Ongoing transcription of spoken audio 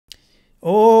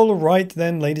All right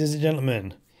then, ladies and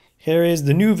gentlemen, here is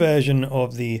the new version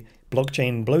of the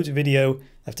blockchain bloat video.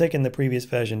 I've taken the previous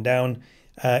version down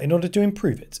in order to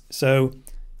improve it. So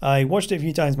I watched it a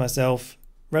few times myself,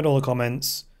 read all the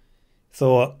comments,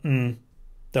 thought, don't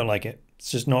like it. It's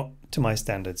just not to my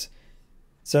standards.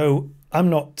 So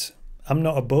I'm not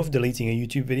above deleting a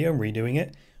YouTube video and redoing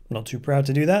it. I'm not too proud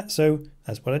to do that, so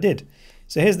that's what I did.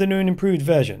 So here's the new and improved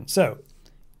version. So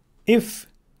if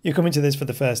you're coming to this for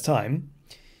the first time,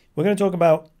 we're going to talk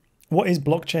about what is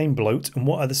blockchain bloat and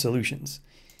what are the solutions.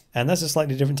 And that's a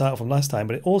slightly different title from last time,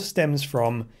 but it all stems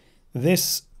from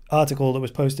this article that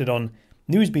was posted on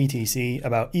News BTC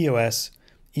about EOS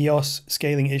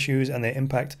scaling issues and their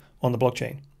impact on the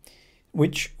blockchain,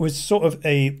 which was sort of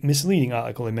a misleading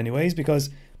article in many ways because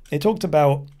it talked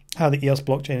about how the EOS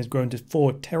blockchain has grown to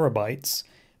 4 terabytes,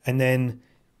 and then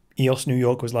EOS New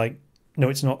York was like, no,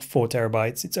 it's not 4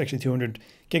 terabytes, it's actually 200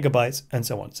 gigabytes, and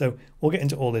so on. So we'll get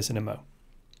into all this in a mo.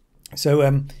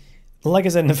 So like I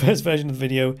said in the first version of the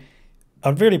video,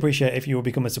 I'd really appreciate if you will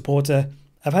become a supporter.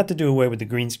 I've had to do away with the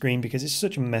green screen because it's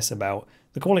such a mess about.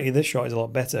 The quality of this shot is a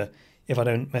lot better if I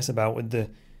don't mess about with the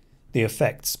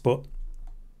effects, but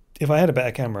if I had a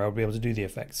better camera, I would be able to do the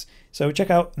effects. So check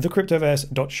out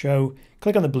thecryptoverse.show,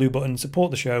 click on the blue button,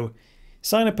 support the show,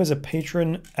 sign up as a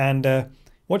patron, and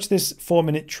watch this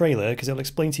 4-minute trailer because it'll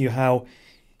explain to you how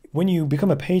when you become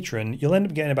a patron, you'll end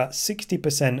up getting about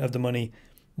 60% of the money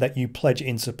that you pledge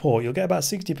in support. You'll get about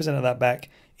 60% of that back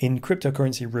in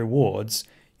cryptocurrency rewards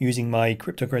using my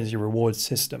cryptocurrency rewards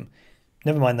system.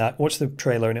 Never mind that, watch the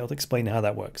trailer and it'll explain how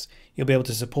that works. You'll be able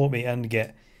to support me and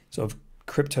get sort of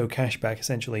crypto cash back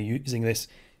essentially using this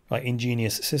like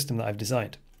ingenious system that I've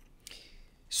designed.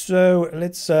 So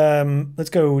let's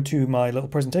go to my little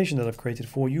presentation that I've created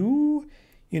for you.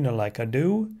 You know, like I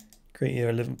do, create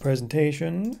your little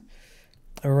presentation.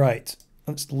 All right,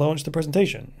 let's launch the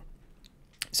presentation.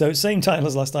 So same title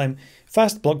as last time,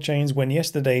 fast blockchains when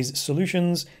yesterday's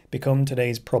solutions become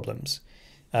today's problems.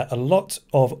 A lot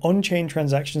of on-chain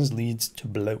transactions leads to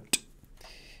bloat.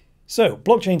 So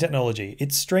blockchain technology,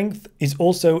 its strength is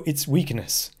also its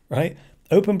weakness, right?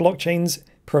 Open blockchains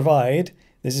provide,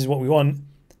 this is what we want,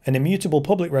 an immutable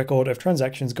public record of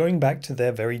transactions going back to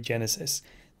their very genesis.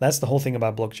 That's the whole thing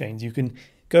about blockchains. You can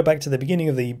go back to the beginning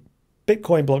of the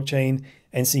Bitcoin blockchain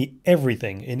and see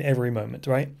everything in every moment,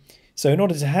 right? So in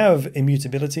order to have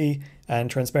immutability and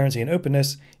transparency and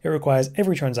openness, it requires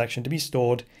every transaction to be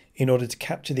stored in order to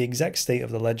capture the exact state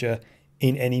of the ledger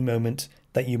in any moment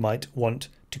that you might want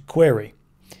to query.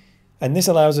 And this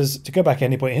allows us to go back at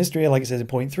any point in history, like it says in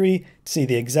point 3, to see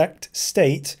the exact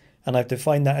state, and I've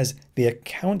defined that as the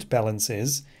account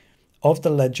balances of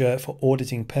the ledger for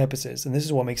auditing purposes. And this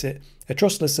is what makes it a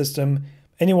trustless system.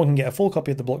 Anyone can get a full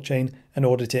copy of the blockchain and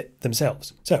audit it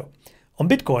themselves. So on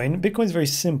Bitcoin is very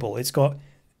simple. It's got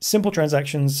simple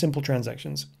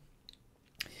transactions.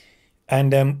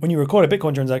 And when you record a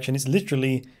Bitcoin transaction, it's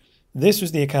literally, this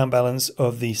was the account balance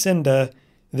of the sender,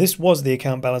 this was the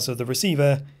account balance of the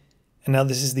receiver, and now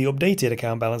this is the updated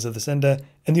account balance of the sender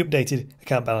and the updated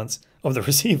account balance of the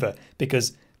receiver,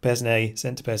 because person A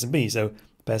sent to person B. So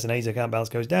person A's account balance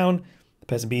goes down,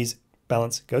 person B's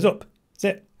balance goes up. That's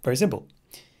it. Very simple.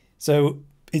 So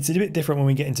it's a bit different when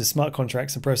we get into smart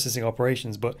contracts and processing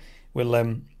operations, but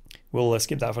we'll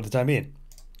skip that for the time being.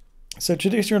 So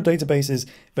traditional databases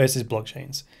versus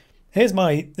blockchains. Here's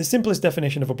the simplest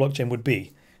definition of a blockchain would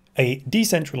be a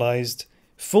decentralized,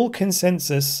 full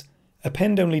consensus,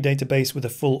 append-only database with a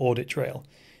full audit trail.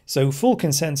 So full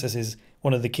consensus is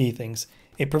one of the key things.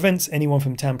 It prevents anyone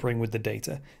from tampering with the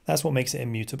data. That's what makes it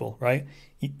immutable, right?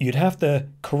 You'd have to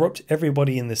corrupt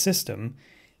everybody in the system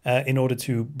in order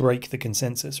to break the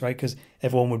consensus, right? Because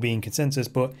everyone would be in consensus,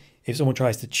 but if someone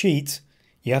tries to cheat,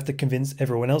 you have to convince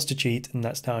everyone else to cheat, and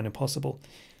that's now impossible.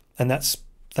 And that's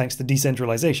thanks to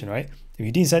decentralization, right? If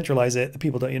you decentralize it, the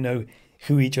people don't even know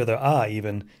who each other are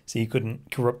even, so you couldn't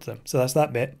corrupt them. So that's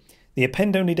that bit. The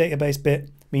append-only database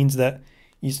bit means that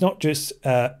it's not just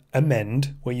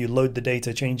amend, where you load the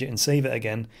data, change it, and save it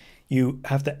again. You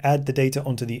have to add the data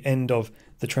onto the end of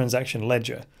the transaction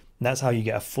ledger. And that's how you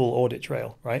get a full audit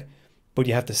trail, right? But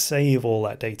you have to save all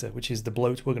that data, which is the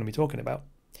bloat we're going to be talking about.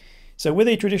 So with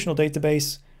a traditional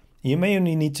database, you may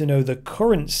only need to know the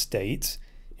current state,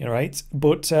 right?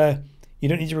 But you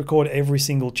don't need to record every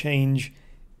single change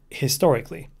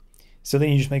historically. So then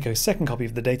you just make a second copy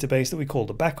of the database that we call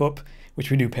the backup, which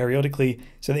we do periodically,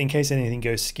 so that in case anything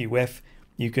goes skew-whiff,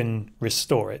 you can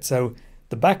restore it. So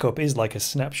the backup is like a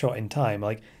snapshot in time,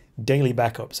 like daily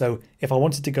backup. So if I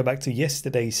wanted to go back to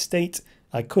yesterday's state,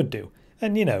 I could do.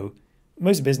 And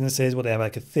most businesses, they have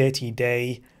like a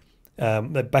 30-day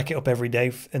They back it up every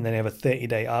day, and then they have a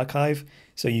 30-day archive.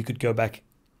 So you could go back,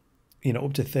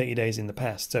 up to 30 days in the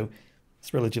past. So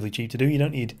it's relatively cheap to do. You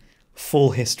don't need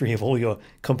full history of all your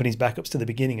company's backups to the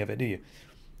beginning of it, do you?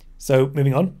 So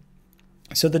moving on.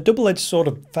 So the double-edged sword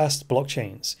of fast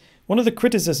blockchains. One of the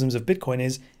criticisms of Bitcoin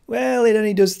is, well, it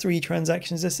only does 3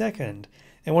 transactions a second.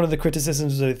 And one of the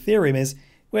criticisms of Ethereum is,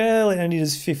 well, it only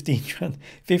does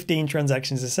 15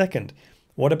 transactions a second.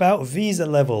 What about Visa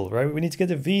level, right? We need to get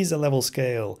to Visa level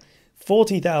scale,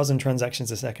 40,000 transactions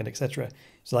a second, etc.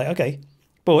 It's like, okay,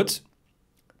 but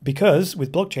because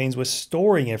with blockchains, we're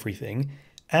storing everything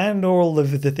and all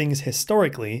of the things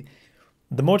historically,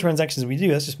 the more transactions we do,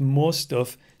 that's just more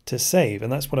stuff to save.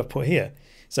 And that's what I've put here.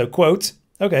 So quote,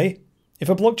 okay, if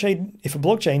a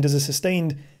blockchain does a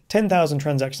sustained 10,000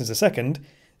 transactions a second,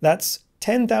 that's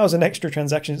 10,000 extra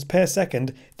transactions per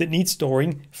second that need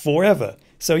storing forever.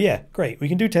 So yeah, great. We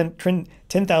can do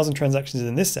 10,000 transactions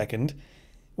in this second.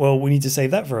 Well, we need to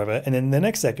save that forever. And then the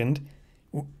next second,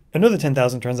 another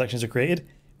 10,000 transactions are created.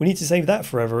 We need to save that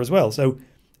forever as well. So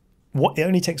it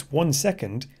only takes 1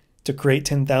 second to create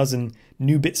 10,000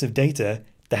 new bits of data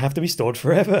that have to be stored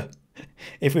forever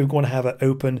if we want to have an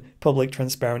open, public,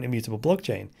 transparent, immutable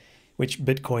blockchain, which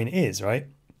Bitcoin is, right?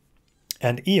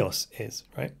 And EOS is,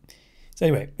 right? So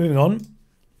anyway, moving on.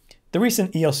 The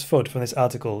recent EOS FUD from this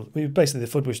article, basically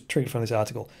the FUD was triggered from this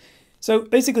article. So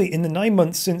basically in the 9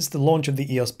 months since the launch of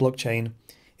the EOS blockchain,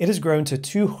 it has grown to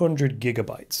 200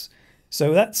 gigabytes.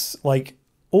 So that's like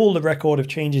all the record of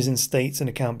changes in states and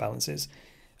account balances.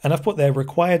 And I've put there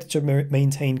required to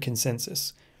maintain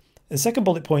consensus. The second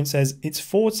bullet point says it's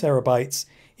 4 terabytes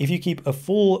if you keep a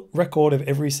full record of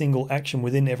every single action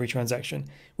within every transaction,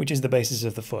 which is the basis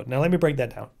of the FUD. Now let me break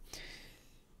that down.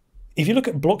 If you look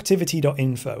at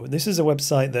blocktivity.info, this is a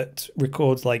website that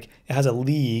records, like, it has a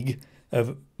league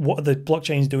of what are the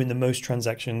blockchains doing the most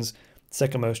transactions,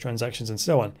 second most transactions, and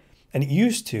so on. And it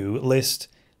used to list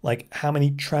like how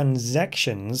many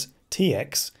transactions,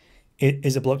 TX, it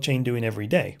is a blockchain doing every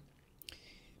day.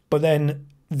 But then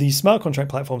the smart contract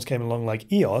platforms came along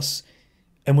like EOS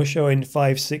and were showing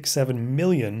 5, 6, 7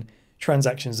 million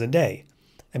transactions a day.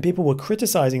 And people were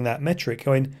criticizing that metric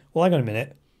going, well, hang on a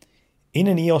minute. In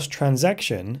an EOS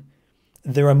transaction,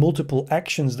 there are multiple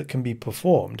actions that can be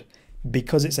performed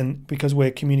because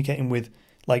we're communicating with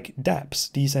like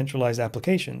dApps, decentralized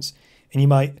applications. And you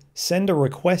might send a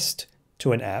request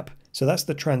to an app, so that's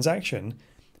the transaction.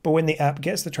 But when the app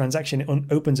gets the transaction, it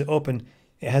opens it up and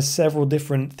it has several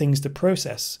different things to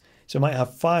process. So it might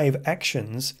have 5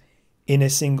 actions in a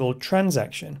single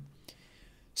transaction.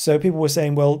 So people were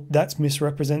saying, well, that's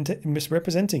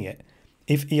misrepresenting it.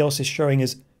 If EOS is showing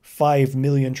us 5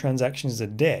 million transactions a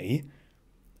day,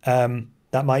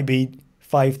 that might be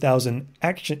 5,000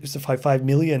 actions, 5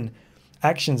 million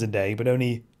actions a day, but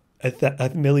only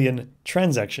a million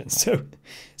transactions.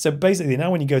 So basically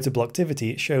now when you go to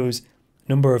Blocktivity, it shows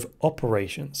number of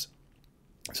operations.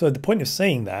 So the point of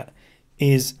saying that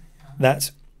is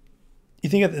that you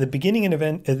think at the beginning and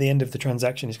at the end of the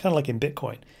transaction is kind of like in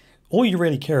Bitcoin. All you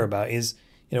really care about is,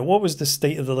 what was the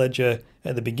state of the ledger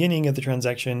at the beginning of the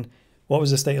transaction? What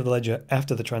was the state of the ledger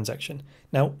after the transaction?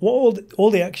 Now, all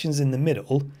the actions in the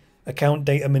middle, account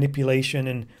data manipulation,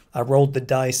 and I rolled the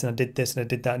dice and I did this and I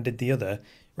did that and did the other,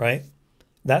 right?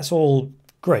 That's all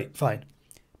great, fine.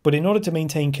 But in order to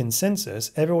maintain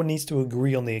consensus, everyone needs to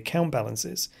agree on the account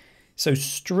balances. So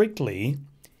strictly,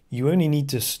 you only need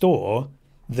to store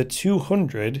the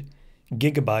 200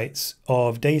 gigabytes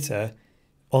of data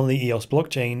on the EOS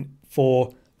blockchain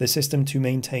for the system to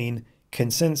maintain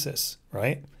consensus,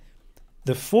 right?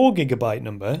 The 4 gigabyte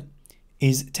number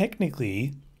is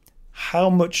technically how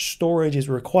much storage is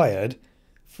required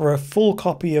for a full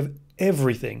copy of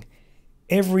everything,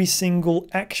 every single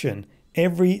action,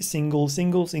 every single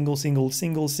thing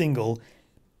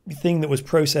that was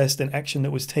processed and action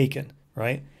that was taken,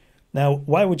 right? Now,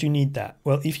 why would you need that?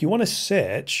 Well, if you want to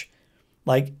search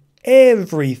like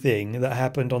everything that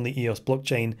happened on the EOS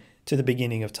blockchain to the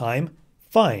beginning of time,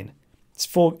 fine. It's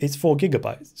 4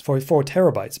 gigabytes, 4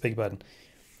 terabytes, beg your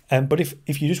pardon. But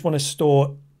if you just want to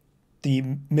store the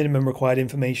minimum required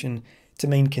information to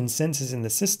maintain consensus in the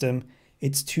system,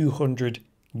 it's 200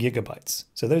 gigabytes.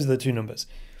 So those are the two numbers.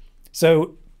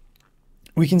 So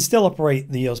we can still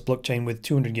operate the EOS blockchain with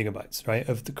 200 gigabytes, right,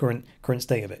 of the current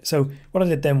state of it. So what I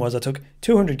did then was I took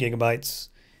 200 gigabytes,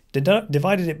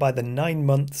 divided it by the 9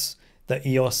 months that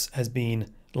EOS has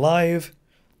been live,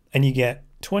 and you get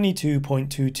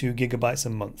 22.22 gigabytes a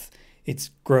month. It's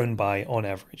grown by on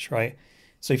average, right?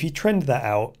 So if you trend that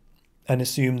out and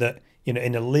assume that,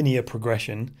 in a linear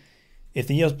progression, if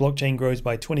the EOS blockchain grows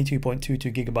by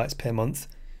 22.22 gigabytes per month,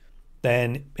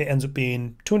 then it ends up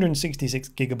being 266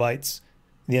 gigabytes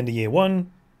at the end of year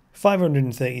 1,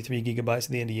 533 gigabytes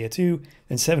at the end of year 2,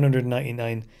 and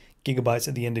 799 gigabytes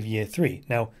at the end of year 3.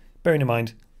 Now, bearing in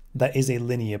mind, that is a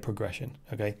linear progression,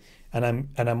 okay? And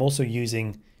I'm also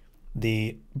using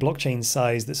the blockchain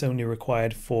size that's only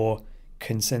required for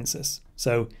consensus.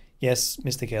 So yes,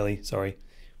 Mr. Kelly, sorry,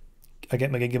 I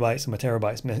get my gigabytes and my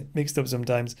terabytes mixed up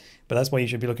sometimes, but that's why you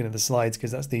should be looking at the slides,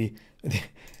 because that's the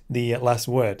last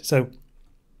word. So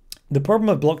the problem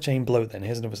of blockchain bloat, then,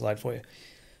 here's another slide for you.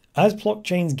 As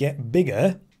blockchains get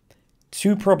bigger,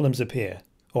 two problems appear,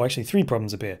 or actually three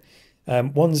problems appear.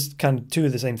 One's kind of two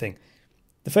of the same thing.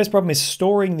 The first problem is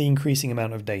storing the increasing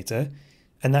amount of data,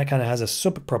 and that kind of has a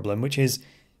sub-problem, which is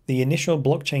the initial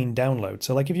blockchain download.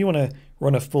 So like if you want to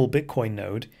run a full Bitcoin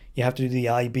node, you have to do the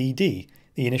IBD,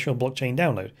 the initial blockchain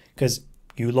download, because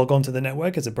you log onto the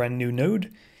network as a brand new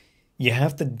node, you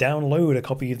have to download a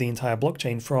copy of the entire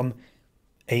blockchain from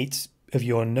 8 of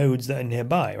your nodes that are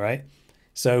nearby, right?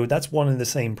 So that's one and the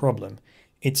same problem.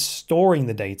 It's storing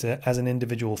the data as an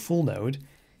individual full node,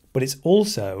 but it's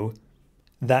also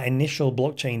that initial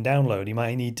blockchain download. You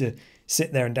might need to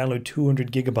sit there and download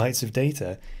 200 gigabytes of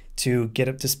data to get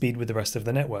up to speed with the rest of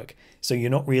the network. So you're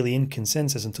not really in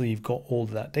consensus until you've got all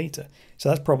of that data. So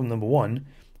that's problem number one.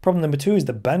 Problem number two is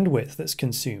the bandwidth that's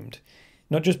consumed,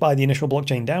 not just by the initial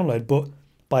blockchain download, but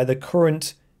by the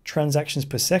current transactions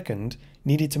per second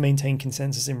needed to maintain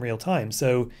consensus in real time.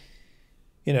 So,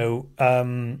 you know,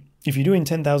 if you're doing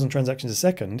 10,000 transactions a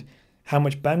second, how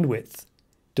much bandwidth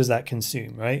does that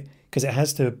consume, right? Because it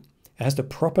has to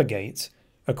propagate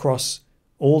across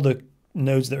all the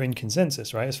nodes that are in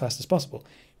consensus, right, as fast as possible,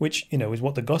 which, you know, is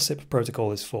what the gossip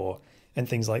protocol is for and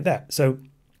things like that. So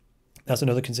that's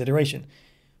another consideration.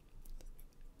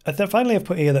 And then finally, I've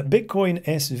put here that Bitcoin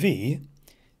SV,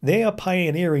 they are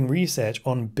pioneering research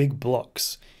on big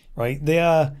blocks, right?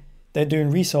 They're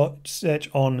doing research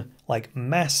on like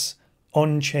mass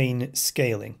on-chain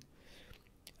scaling.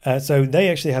 So they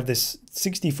actually have this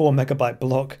 64 megabyte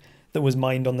block that was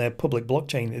mined on their public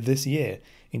blockchain this year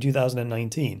in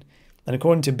 2019. And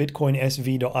according to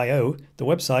bitcoinsv.io, the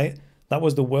website, that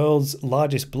was the world's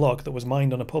largest block that was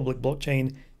mined on a public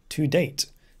blockchain to date.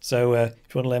 So if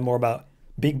you want to learn more about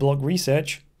big block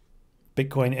research,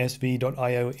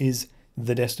 bitcoinsv.io is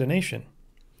the destination.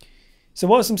 So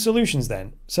what are some solutions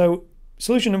then? So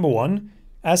solution number one,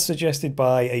 as suggested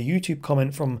by a YouTube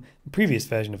comment from the previous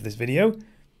version of this video,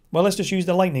 well, let's just use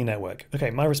the Lightning Network.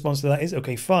 Okay, my response to that is,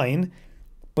 okay, fine,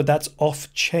 but that's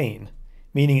off-chain,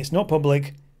 meaning it's not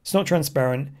public, it's not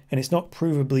transparent, and it's not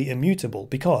provably immutable,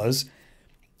 because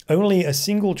only a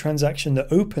single transaction that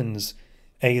opens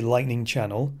a Lightning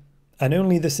channel and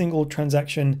only the single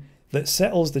transaction that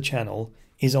settles the channel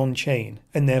is on-chain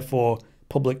and therefore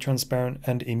public, transparent,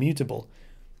 and immutable.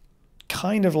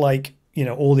 Kind of like, you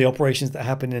know, all the operations that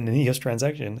happen in an EOS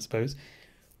transaction, I suppose.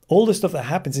 All the stuff that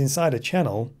happens inside a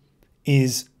channel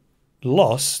is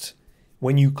lost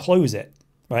when you close it,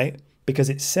 right? Because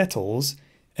it settles,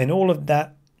 and all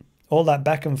that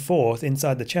back and forth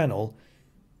inside the channel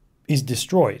is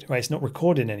destroyed, right? It's not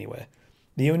recorded anywhere.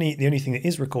 The only thing that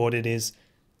is recorded is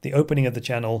the opening of the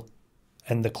channel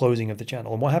and the closing of the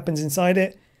channel. And what happens inside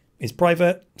it is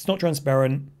private, it's not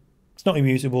transparent, it's not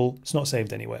immutable, it's not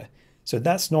saved anywhere. So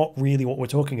that's not really what we're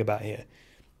talking about here.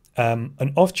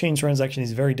 An off-chain transaction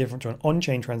is very different to an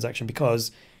on-chain transaction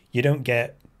because you don't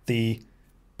get the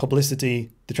publicity,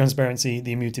 the transparency,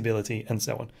 the immutability, and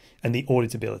so on, and the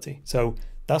auditability. So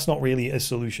that's not really a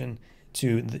solution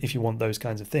to if you want those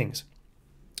kinds of things.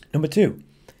 Number two,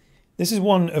 this is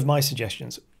one of my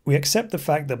suggestions. We accept the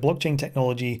fact that blockchain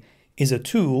technology is a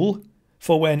tool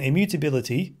for when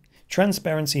immutability,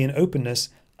 transparency, and openness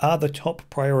are the top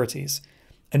priorities,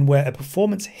 and where a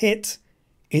performance hit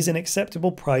is an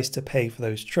acceptable price to pay for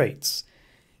those traits.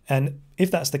 And if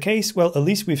that's the case, well, at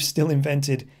least we've still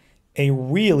invented a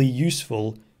really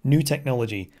useful new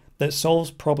technology that solves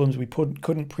problems we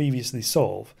couldn't previously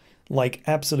solve, like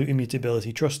absolute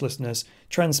immutability, trustlessness,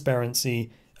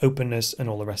 transparency, openness, and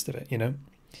all the rest of it, you know?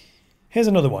 Here's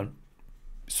another one.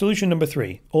 Solution number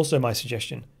three, also my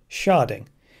suggestion, sharding,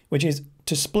 which is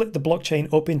to split the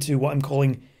blockchain up into what I'm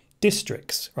calling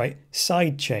districts, right?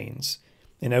 Side chains,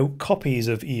 you know, copies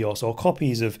of EOS or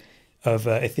copies of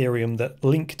Ethereum that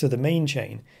link to the main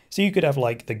chain. So you could have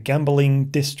like the gambling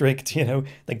district, you know,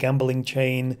 the gambling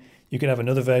chain. You could have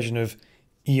another version of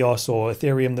EOS or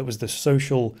Ethereum that was the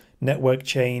social network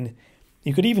chain.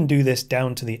 You could even do this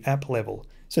down to the app level,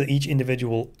 so that each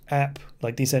individual app,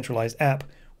 like decentralized app,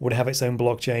 would have its own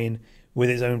blockchain with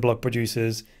its own block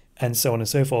producers and so on and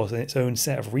so forth, and its own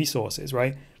set of resources,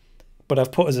 right? But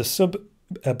I've put as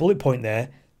a bullet point there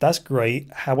That's great.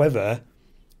 However,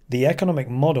 the economic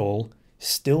model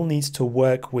still needs to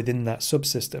work within that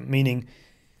subsystem, meaning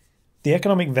the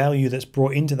economic value that's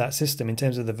brought into that system in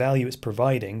terms of the value it's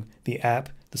providing, the app,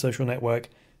 the social network,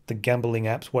 the gambling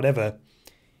apps, whatever,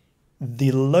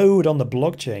 the load on the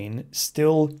blockchain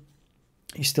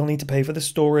you still need to pay for the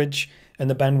storage and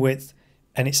the bandwidth,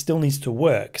 and it still needs to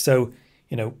work. So,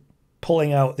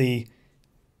 pulling out it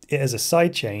as a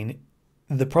side chain,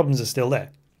 the problems are still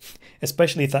there,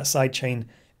 especially if that side chain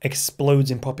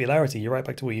explodes in popularity. You're right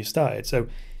back to where you started. So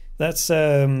that's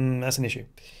an issue.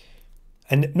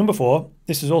 And number 4,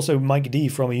 this is also Mike D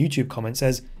from a YouTube comment,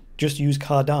 says just use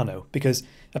Cardano, because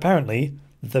apparently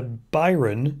the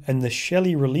Byron and the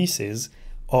Shelley releases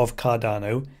of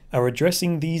Cardano are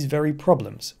addressing these very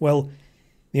problems. Well,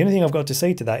 the only thing I've got to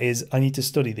say to that is I need to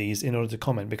study these in order to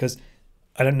comment, because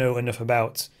I don't know enough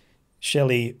about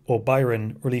Shelley or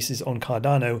Byron releases on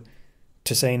Cardano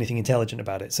to say anything intelligent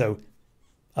about it. So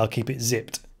I'll keep it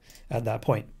zipped at that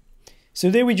point. So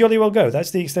there we jolly well go.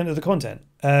 That's the extent of the content.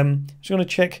 Just going to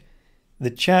check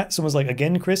the chat. Someone's like,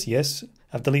 again, Chris? Yes,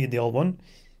 I've deleted the old one.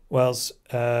 Whilst,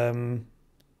 okay,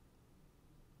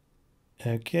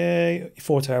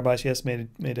 4 terabytes. Yes,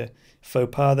 made a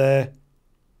faux pas there.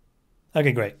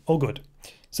 Okay, great. All good.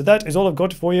 So that is all I've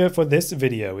got for you for this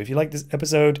video. If you like this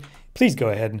episode, please go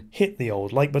ahead and hit the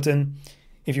old like button.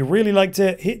 If you really liked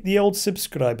it, hit the old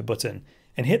subscribe button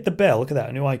and hit the bell. Look at that,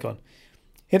 a new icon.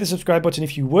 Hit the subscribe button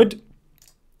if you would.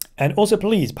 And also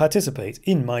please participate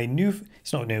in my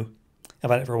it's not new,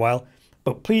 I've had it for a while,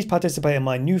 but please participate in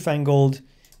my newfangled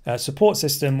support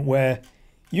system where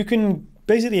you can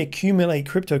basically accumulate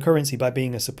cryptocurrency by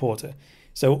being a supporter.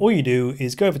 So all you do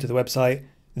is go over to the website,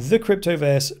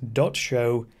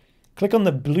 thecryptoverse.show, click on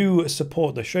the blue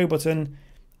support the show button,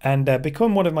 and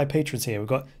become one of my patrons here. We've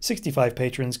got 65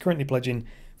 patrons currently pledging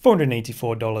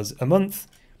 $484 a month.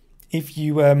 If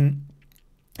you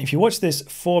watch this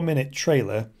 4-minute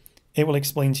trailer, it will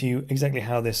explain to you exactly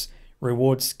how this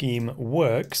reward scheme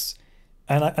works.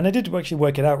 And I did actually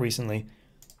work it out recently.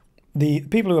 The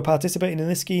people who are participating in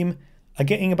this scheme are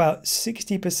getting about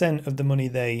 60% of the money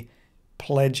they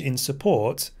pledge in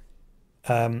support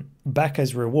back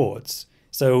as rewards.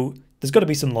 So there's got to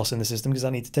be some loss in the system because I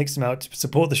need to take some out to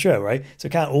support the show, right? So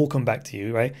it can't all come back to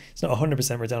you, right? It's not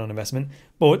 100% return on investment,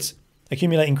 but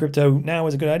accumulating crypto now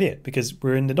is a good idea because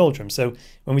we're in the doldrums. So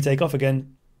when we take off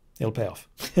again, it'll pay off.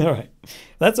 All right.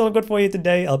 That's all I've got for you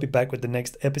today. I'll be back with the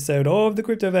next episode of the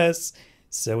Cryptoverse.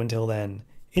 So until then,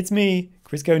 it's me,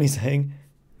 Chris Coney, saying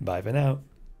bye for now.